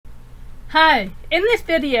Hi, in this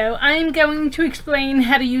video I am going to explain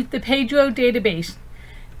how to use the PEDro database.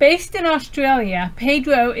 Based in Australia,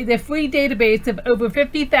 PEDro is a free database of over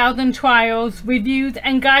 50,000 trials, reviews,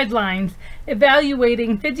 and guidelines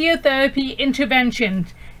evaluating physiotherapy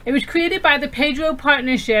interventions. It was created by the PEDro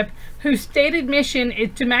Partnership, whose stated mission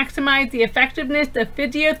is to maximize the effectiveness of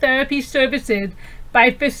physiotherapy services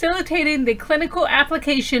by facilitating the clinical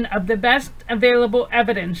application of the best available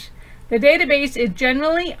evidence. The database is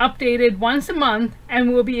generally updated once a month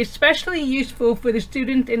and will be especially useful for the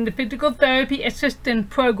students in the Physical Therapy Assistant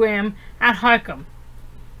program at Harcum.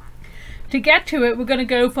 To get to it, we're going to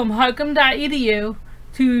go from harcum.edu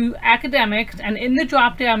to Academics, and in the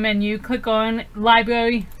drop-down menu, click on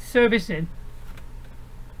Library Services.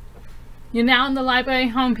 You're now on the library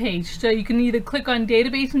homepage, so you can either click on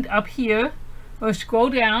Databases up here or scroll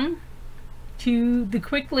down to the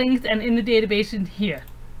quick links and in the databases here.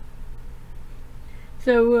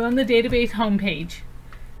 So we're on the database homepage.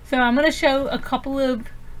 So I'm going to show a couple of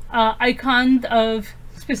icons of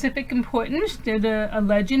specific importance. There's a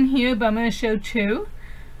legend here, but I'm going to show two.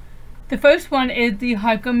 The first one is the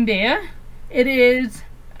Harcum Bear. It is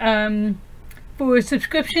for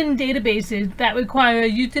subscription databases that require a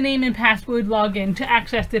username and password login to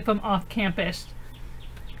access it from off campus.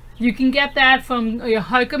 You can get that from your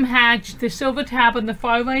Harcum Hatch, the silver tab on the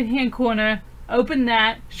far right hand corner. Open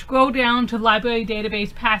that, scroll down to Library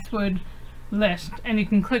Database Password List, and you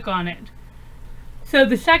can click on it. So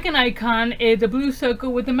the second icon is a blue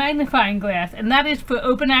circle with a magnifying glass, and that is for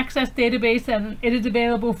open access database, and it is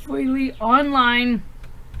available freely online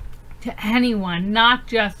to anyone, not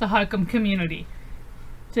just the Harcum community.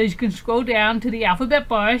 So you can scroll down to the alphabet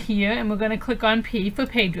bar here, and we're going to click on P for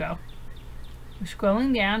PEDro. We're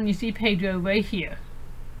scrolling down, and you see PEDro right here.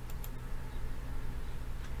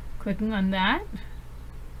 Clicking on that.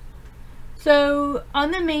 So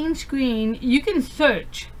on the main screen you can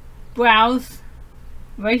search, browse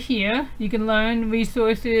right here. You can learn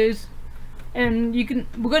resources, and we're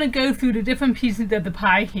going to go through the different pieces of the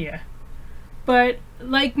pie here. But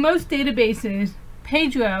like most databases,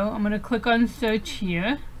 PEDro, I'm going to click on search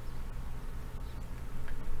here,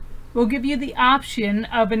 will give you the option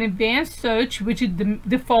of an advanced search, which is the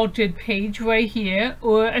defaulted page right here,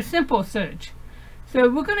 or a simple search. So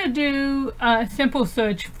we're going to do a simple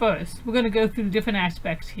search first. We're going to go through the different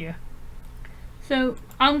aspects here. So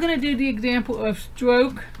I'm going to do the example of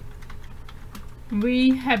stroke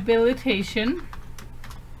rehabilitation.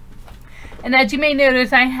 And as you may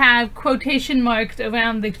notice, I have quotation marks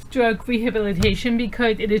around the stroke rehabilitation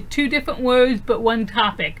because it is two different words but one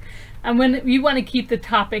topic. And when you want to keep the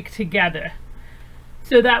topic together,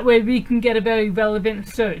 so that way we can get a very relevant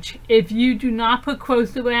search. If you do not put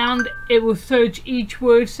quotes around, it will search each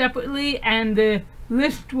word separately and the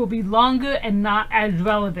list will be longer and not as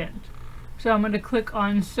relevant. So I'm going to click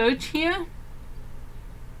on search here.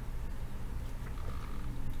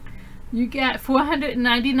 You get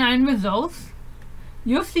 499 results.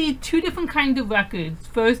 You'll see two different kinds of records.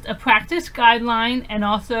 First, a practice guideline, and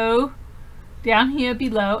also down here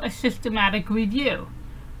below, a systematic review.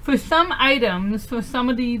 For some items, for some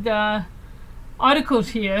of these articles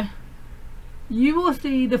here, you will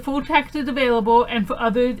see the full text is available, and for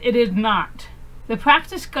others it is not. The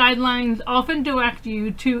practice guidelines often direct you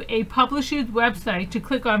to a publisher's website to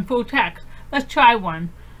click on full text. Let's try one.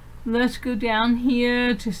 Let's go down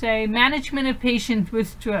here to say management of patients with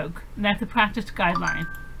stroke. And that's a practice guideline.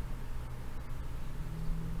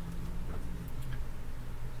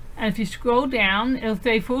 And if you scroll down, it'll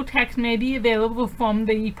say full text may be available from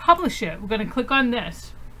the publisher. We're going to click on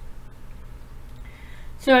this.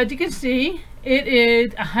 So as you can see, it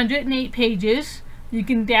is 108 pages. You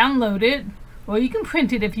can download it, or you can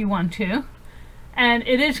print it if you want to. And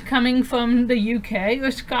it is coming from the UK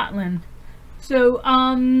or Scotland. So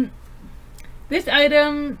this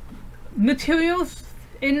item, materials,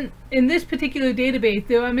 in this particular database,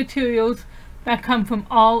 there are materials that come from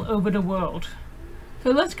all over the world. So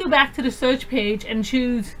let's go back to the search page and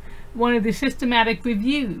choose one of the systematic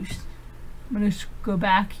reviews. I'm going to go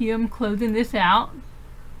back here. I'm closing this out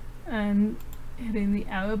and hitting the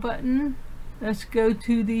arrow button. Let's go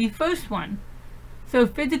to the first one. So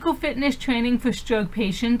physical fitness training for stroke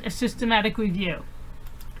patients, a systematic review.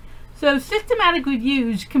 So systematic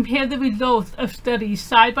reviews compare the results of studies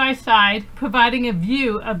side by side, providing a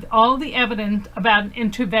view of all the evidence about an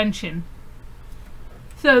intervention.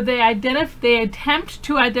 So they attempt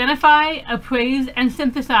to identify, appraise, and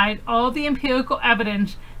synthesize all the empirical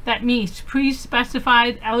evidence that meets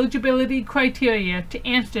pre-specified eligibility criteria to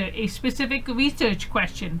answer a specific research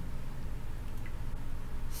question.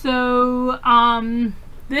 So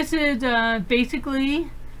this is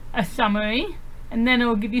basically a summary, and then it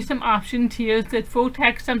will give you some options here that's full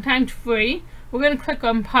text, sometimes free. We're going to click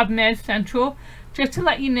on PubMed Central. Just to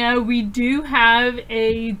let you know, we do have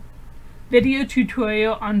a video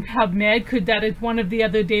tutorial on PubMed because that is one of the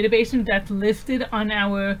other databases that's listed on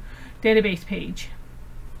our database page.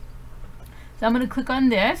 So I'm going to click on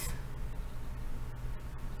this,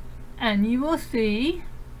 and you will see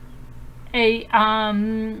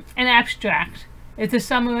an abstract. It's a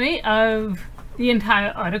summary of the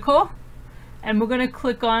entire article, and we're going to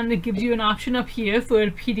click on, it gives you an option up here for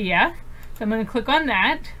a PDF. So I'm going to click on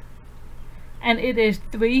that, and it is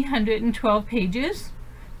 312 pages.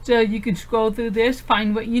 So you can scroll through this,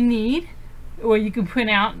 find what you need, or you can print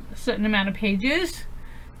out a certain amount of pages.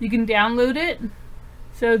 You can download it.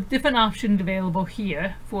 So different options available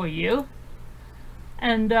here for you.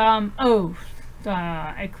 And I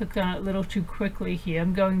clicked on it a little too quickly here.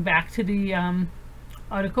 I'm going back to the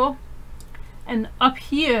article. And up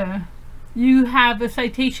here you have a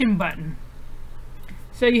citation button.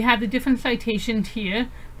 So you have the different citations here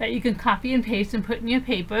that you can copy and paste and put in your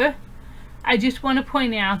paper. I just want to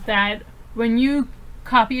point out that when you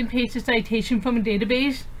copy and paste a citation from a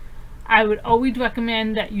database, I would always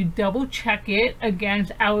recommend that you double check it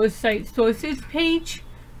against our Cite Sources page.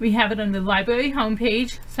 We have it on the library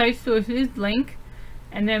homepage, Cite Sources link,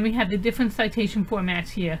 and then we have the different citation formats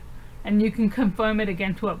here, and you can confirm it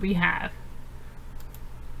against what we have.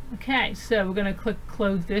 Okay, so we're going to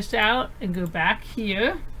close this out and go back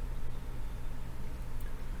here.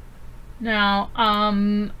 Now,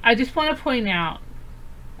 I just want to point out,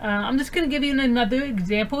 I'm just going to give you another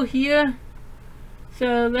example here.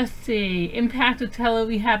 So let's see, impact of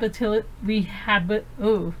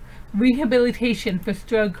rehabilitation for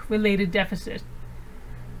stroke-related deficits.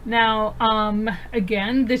 Now,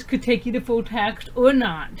 again, this could take you to full text or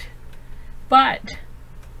not, but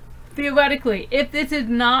theoretically, if this is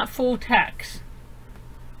not full text,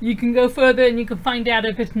 you can go further and you can find out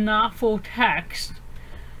if it's not full text.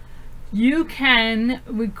 You can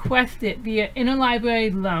request it via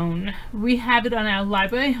interlibrary loan. We have it on our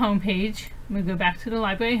library homepage. I'm going to go back to the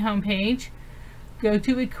library homepage, go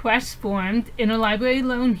to request forms, interlibrary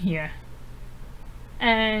loan here,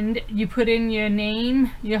 and you put in your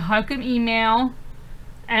name, your HARCM email,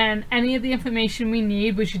 and any of the information we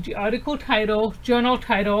need, which is the article title, journal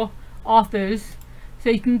title, authors. So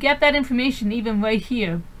you can get that information even right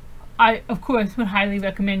here. I, of course, would highly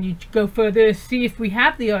recommend you go further, see if we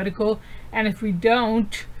have the article, and if we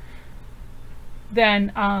don't,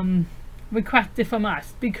 then request it from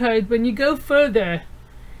us. Because when you go further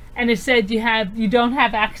and it said you don't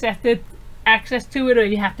have access to it, or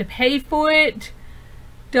you have to pay for it,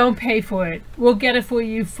 don't pay for it. We'll get it for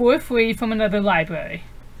you for free from another library.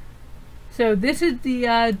 So this is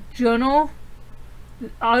the journal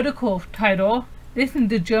article title. This is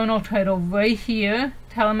the journal title right here,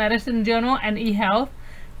 Telemedicine Journal and eHealth.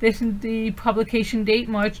 This is the publication date,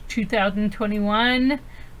 March 2021,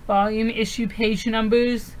 volume, issue, page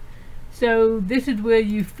numbers. So this is where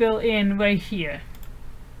you fill in right here.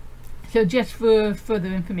 So just for further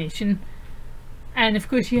information. And of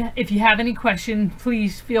course, if you have any questions,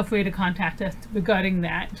 please feel free to contact us regarding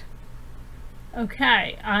that.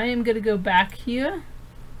 Okay, I am going to go back here.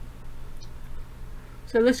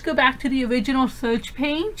 So let's go back to the original search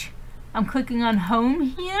page. I'm clicking on home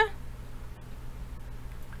here.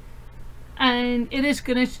 And it is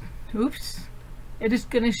going to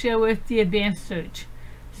show us the advanced search.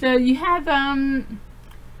 So you have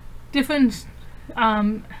different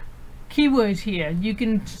keywords here. You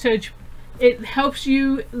can search. It helps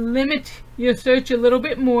you limit your search a little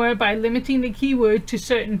bit more by limiting the keyword to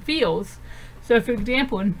certain fields. So for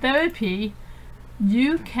example, in therapy,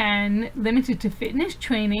 you can limit it to fitness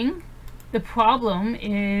training. The problem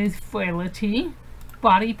is frailty.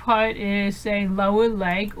 Body part is, say, lower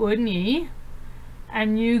leg or knee.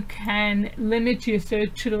 And you can limit your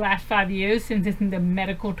search to the last 5 years, since this is a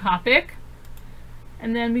medical topic.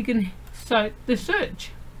 And then we can start the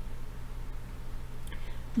search.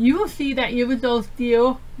 You will see that your results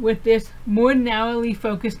deal with this more narrowly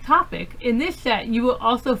focused topic. In this set, you will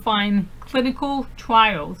also find clinical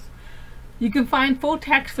trials. You can find full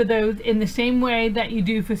text for those in the same way that you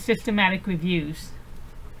do for systematic reviews.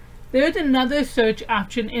 There is another search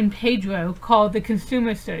option in PEDro called the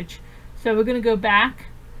consumer search. So we're going to go back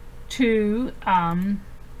to the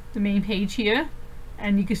main page here,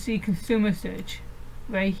 and you can see consumer search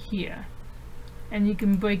right here. And you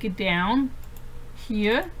can break it down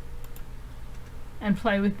here and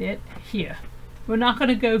play with it here. We're not going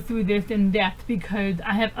to go through this in depth because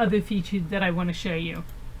I have other features that I want to show you.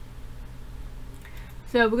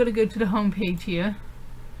 So we're going to go to the home page here,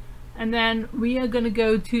 And then we are going to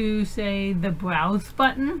go to, say, the Browse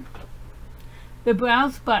button. The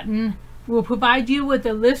Browse button will provide you with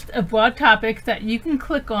a list of broad topics that you can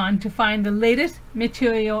click on to find the latest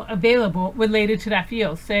material available related to that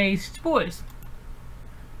field, say sports.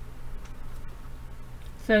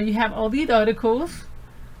 So you have all these articles.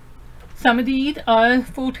 Some of these are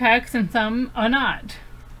full text and some are not.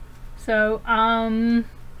 So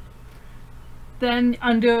then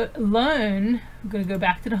under Learn, I'm going to go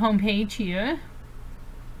back to the home page here.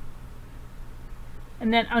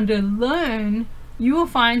 And then under Learn, you will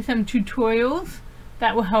find some tutorials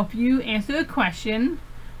that will help you answer a question.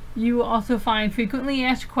 You will also find frequently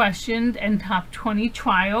asked questions and top 20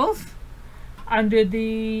 trials. Under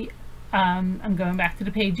the, I'm going back to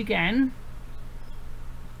the page again.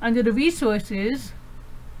 Under the resources,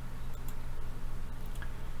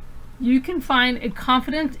 you can find a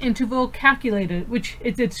confidence interval calculator, which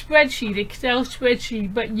is a spreadsheet, Excel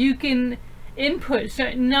spreadsheet, but you can input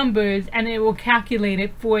certain numbers and it will calculate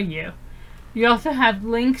it for you. You also have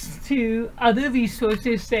links to other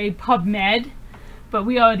resources, say PubMed, but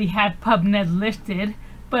we already have PubMed listed,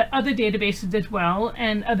 but other databases as well,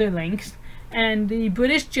 and other links, and the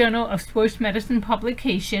British Journal of Sports Medicine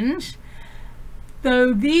publications.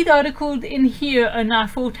 So these articles in here are not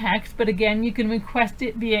full text, but again, you can request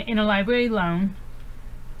it via interlibrary loan.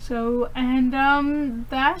 So, and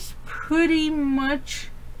that's pretty much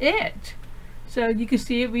it. So you can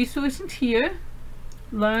see resources here,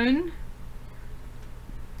 Learn.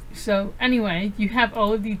 So anyway, you have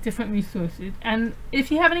all of these different resources. And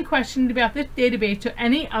if you have any questions about this database or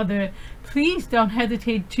any other, please don't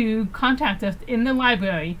hesitate to contact us in the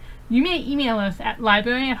library. You may email us at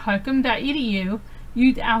library@harcum.edu,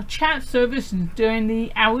 use our chat services during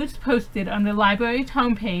the hours posted on the library's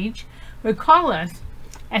homepage, or call us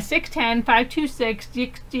at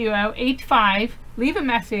 610-526-6085, leave a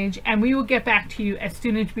message, and we will get back to you as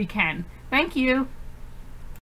soon as we can. Thank you.